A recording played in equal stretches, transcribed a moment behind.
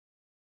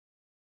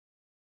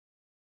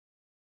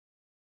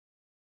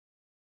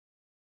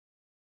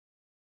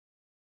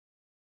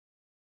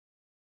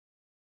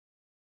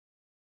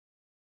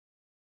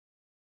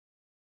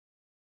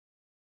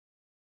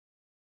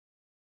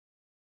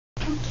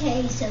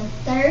Okay, so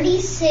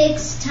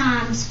 36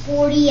 times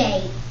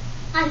 48.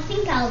 I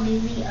think I'll do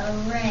the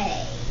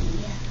array.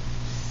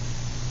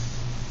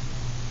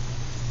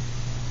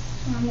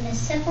 So I'm going to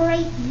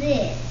separate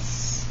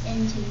this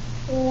into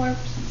 4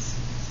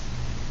 pieces.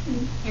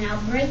 And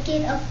I'll break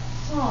it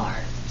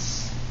apart.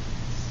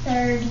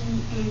 30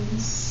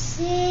 and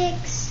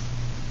 6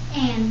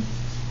 and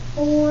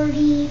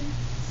 40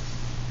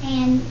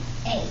 and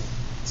 8.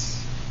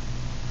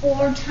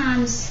 4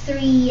 times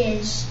 3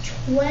 is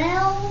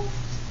 12.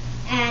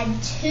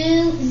 Add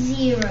 2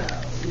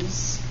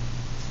 zeros.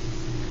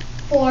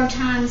 4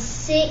 times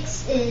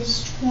 6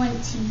 is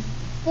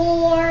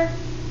 24.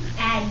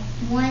 Add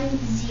 1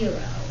 0.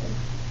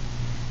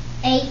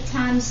 8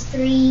 times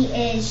 3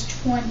 is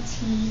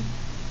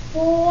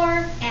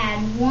 24.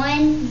 Add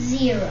 1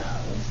 0.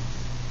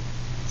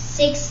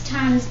 6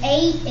 times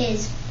 8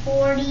 is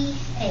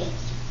 48.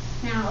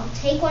 Now I'll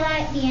take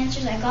the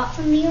answers I got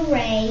from the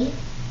array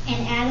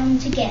and add them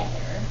together.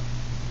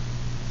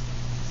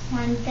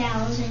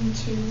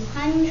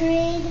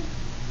 1,200,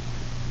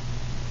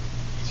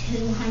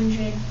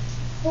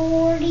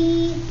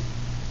 240,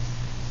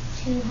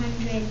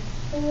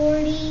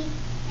 240,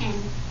 and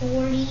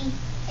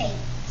 48.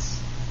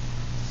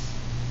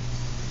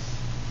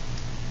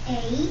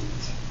 8.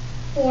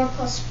 4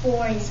 plus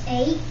 4 is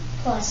 8,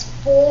 plus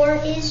 4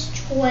 is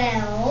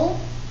 12.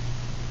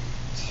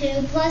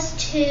 2 plus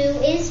 2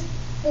 is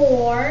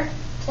 4,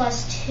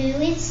 plus 2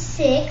 is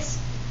 6,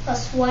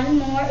 plus 1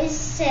 more is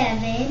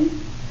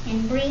 7,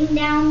 and bring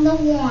down the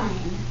 1.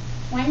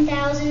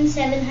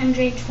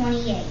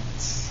 1,728.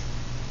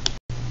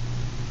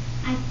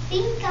 I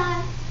think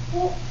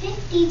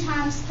 50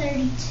 times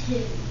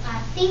 32.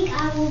 I think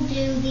I will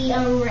do the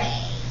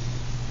array.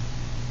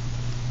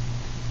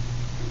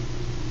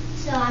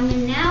 So I'm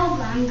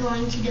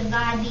going to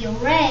divide the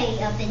array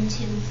up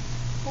into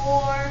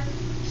 4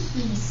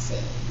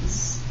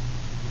 pieces.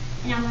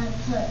 And I'm going to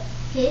put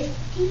 50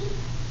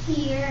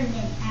 here and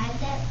then add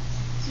that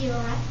 0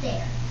 right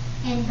there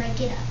and break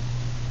it up.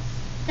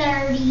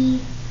 30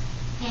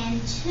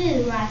 and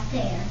 2 right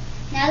there.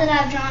 Now that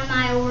I've drawn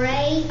my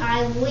array,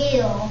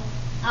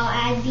 I'll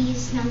add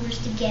these numbers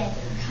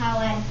together. I'll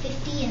add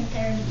 50 and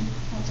 30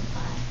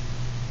 multiplied.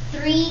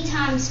 3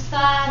 times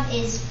 5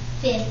 is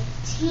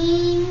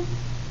 15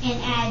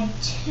 and add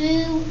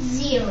 2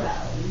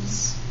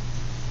 zeros.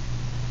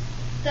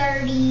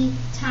 30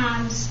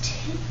 times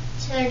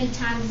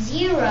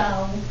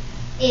 0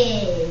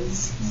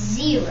 is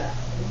 0.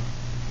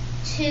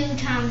 2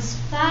 times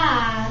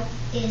 5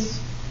 is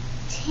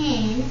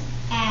 10.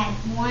 Add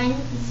 1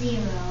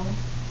 0.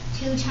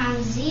 2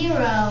 times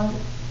 0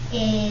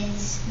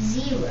 is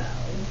 0.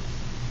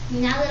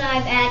 Now that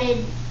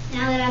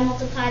I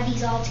multiplied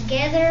these all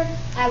together,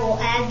 I will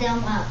add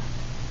them up.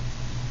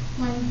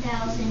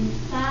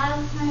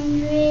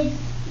 1,500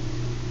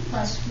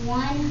 plus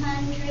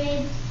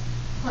 100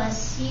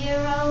 plus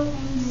 0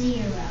 and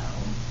 0.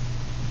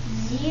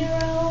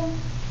 0,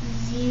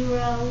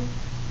 0,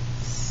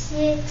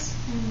 6,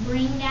 and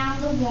bring down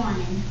the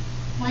 1.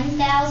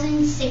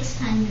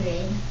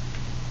 1,600.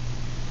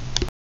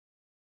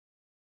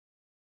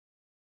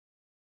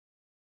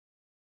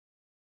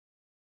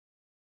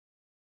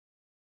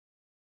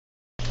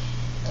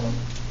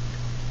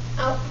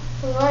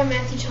 Hello, I'm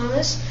Matthew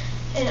Thomas,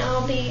 and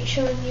I'll be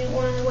showing you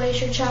one of the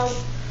ways your child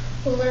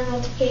will learn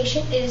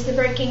multiplication. It is the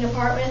breaking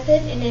apart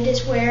method, and it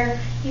is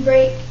where you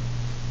break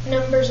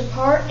numbers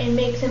apart and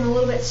make them a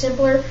little bit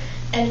simpler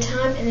at a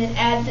time, and then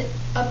add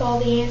up all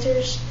the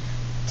answers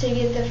to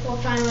get the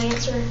final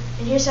answer.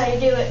 And here's how you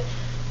do it.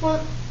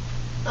 Well,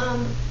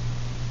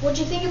 what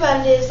you think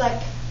about it is,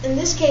 like in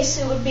this case,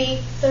 it would be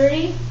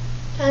 30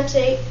 times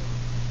 8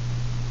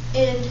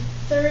 and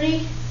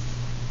 30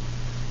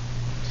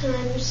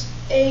 times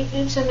 8.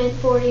 Oops, I meant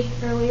 40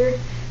 earlier,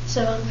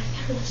 so I'm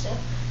kind of messed up.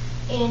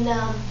 And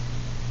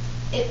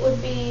it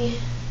would be,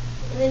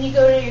 and then you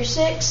go to your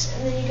 6,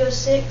 and then you go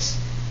 6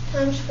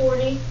 times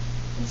 40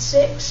 and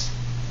 6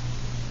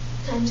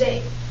 times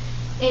 8.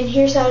 And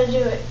here's how to do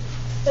it.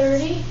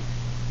 30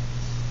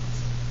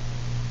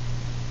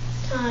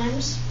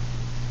 times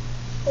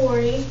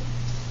 40,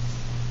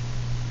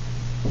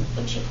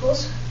 which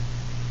equals,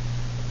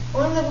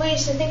 one of the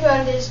ways to think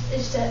about it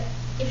is that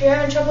if you're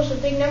having troubles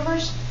with big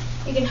numbers,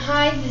 you can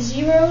hide the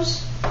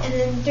zeros, and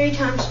then 3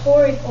 times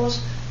 4 equals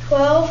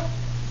 12,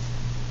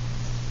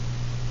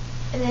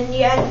 and then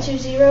you add the 2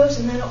 zeros,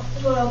 and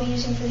that's what I'll be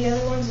using for the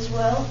other ones as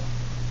well.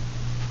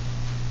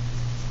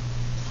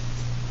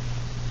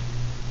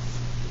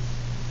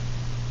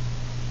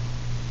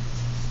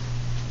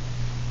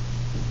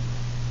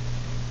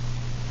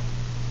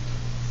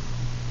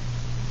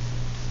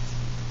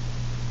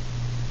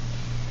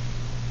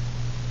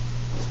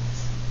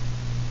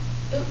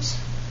 Oops.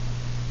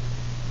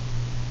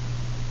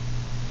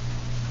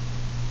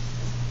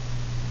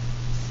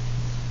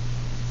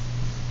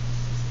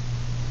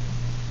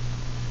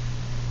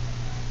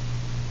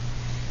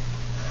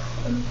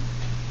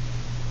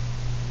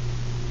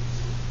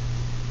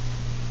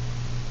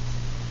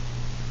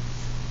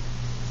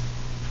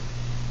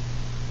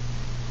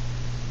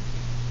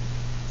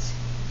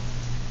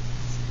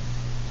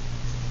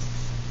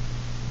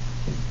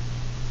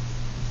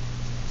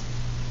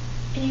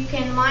 and you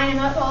can line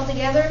them up all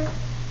together.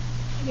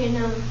 You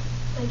can,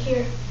 like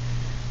here,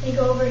 you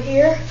go over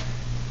here.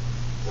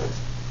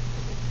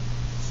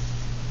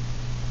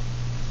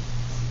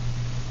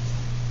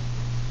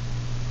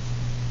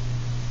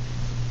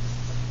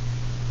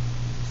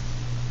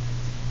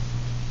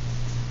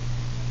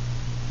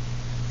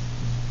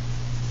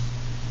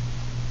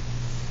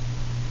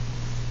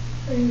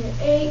 Bring your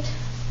 8.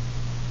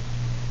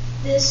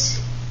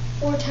 This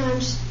 4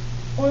 times,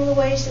 one of the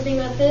ways to think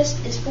about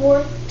this is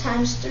 4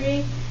 times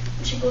 3,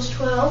 which equals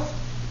 12.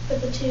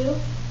 Put the 2.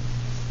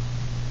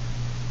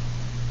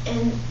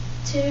 And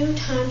 2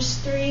 times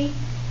 3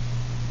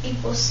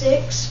 equals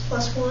 6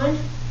 plus 1,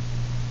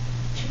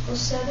 which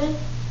equals 7.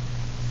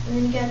 And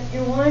then you got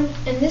your 1.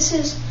 And this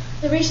is,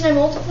 the reason I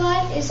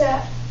multiply is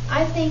that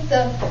I think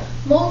the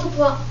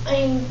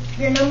multiplying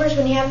your numbers,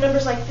 when you have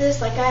numbers like this,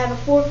 like I have a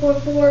 4, 4,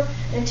 4,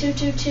 and a 2,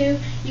 2, 2,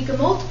 you can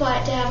multiply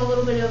it to have a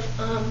little bit of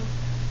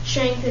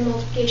strength in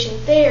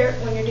multiplication there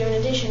when you're doing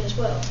addition as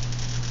well.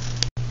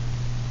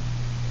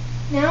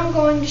 Now I'm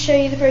going to show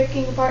you the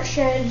breaking apart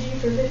strategy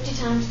for 50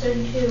 times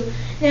 32.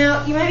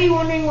 Now you might be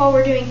wondering why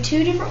we're doing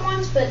 2 different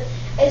ones, but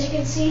as you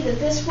can see that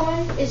this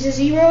one is a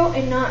 0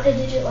 and not a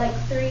digit like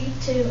 3,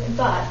 2, and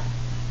 5.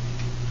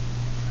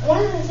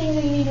 One of the things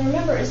that you need to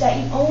remember is that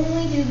you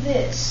only do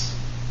this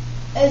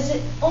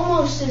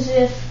almost as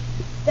if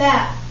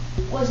that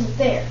wasn't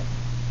there.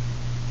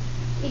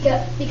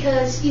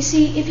 Because you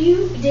see, if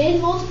you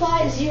did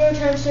multiply 0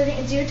 times 30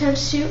 and 0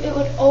 times 2, it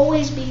would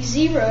always be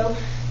 0.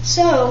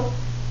 So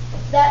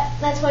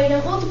that's why you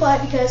don't multiply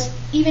it, because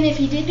even if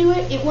you did do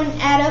it, it wouldn't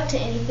add up to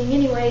anything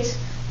anyways.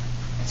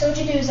 So what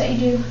you do is that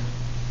you do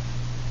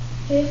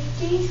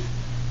 50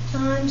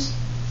 times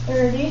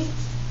 30,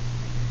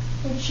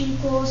 which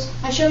equals,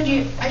 I showed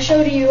you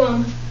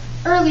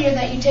earlier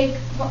that you take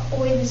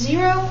away the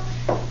 0,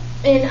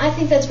 and I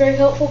think that's very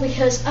helpful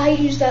because I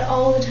use that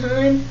all the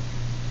time.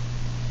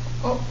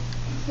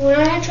 When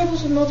I had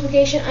troubles with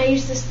multiplication, I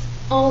use this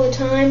all the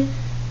time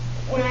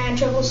when I had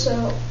trouble.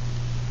 So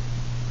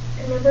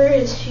remember,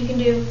 is you can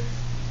do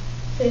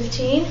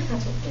 15,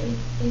 that's what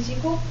 3 is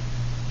equal,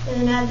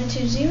 and then add the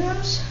 2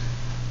 zeros.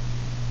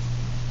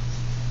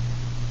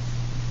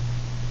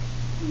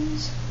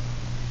 These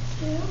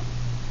 2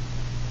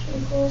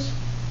 equals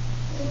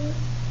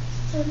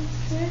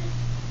 100.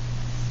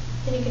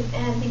 Then you can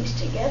add these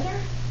together.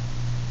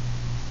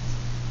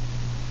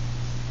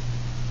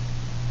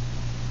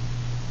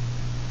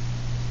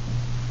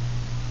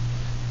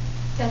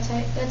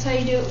 That's how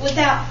you do it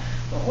without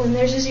when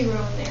there's a 0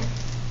 in there.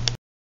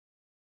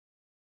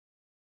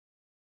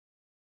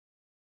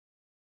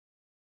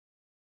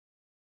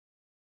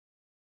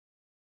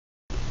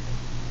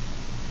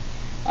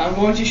 I'm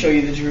going to show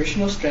you the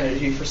traditional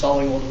strategy for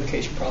solving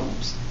multiplication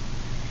problems.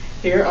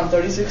 Here on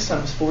 36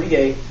 times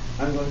 48,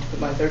 I'm going to put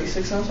my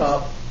 36 on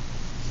top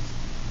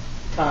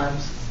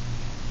times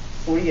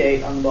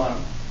 48 on the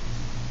bottom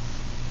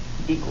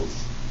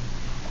equals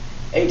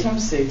 8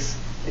 times 6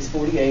 is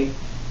 48.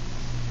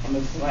 I'm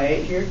going to put my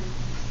 8 here,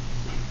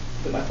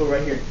 put my 4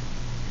 right here.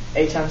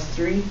 8 times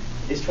 3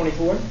 is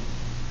 24,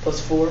 plus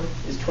 4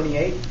 is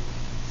 28.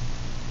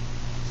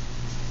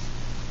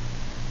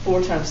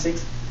 4 times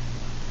 6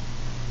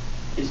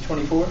 is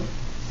 24.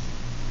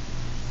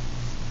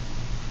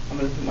 I'm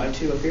going to put my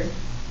 2 up here.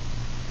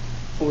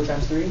 4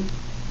 times 3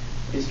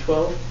 is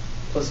 12,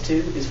 plus 2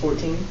 is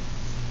 14.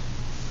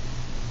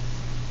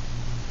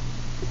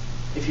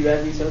 If you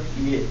add these up,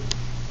 you get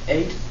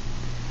 8,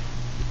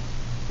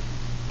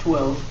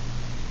 12,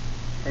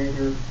 right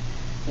here,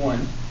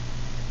 1.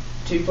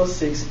 2 plus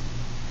 6,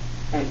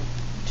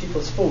 2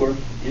 plus 4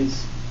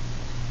 is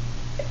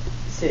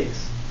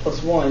 6,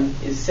 plus 1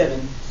 is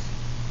 7,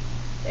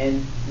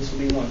 and this will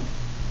be 1.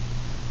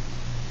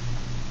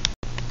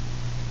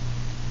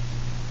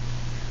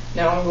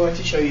 Now I'm going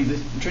to show you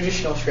the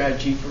traditional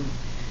strategy for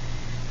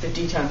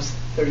 50 times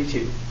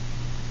 32.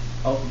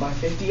 I'll put my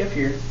 50 up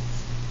here,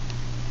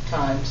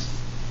 times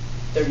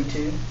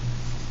 32.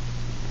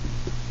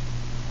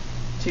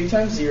 2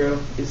 times 0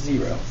 is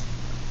 0.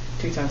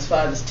 2 times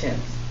 5 is 10.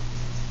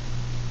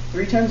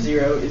 3 times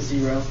 0 is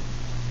 0.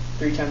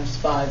 3 times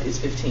 5 is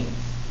 15.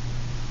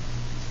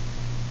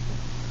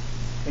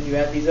 When you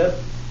add these up,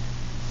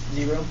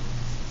 0,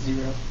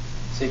 0,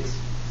 6,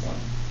 1.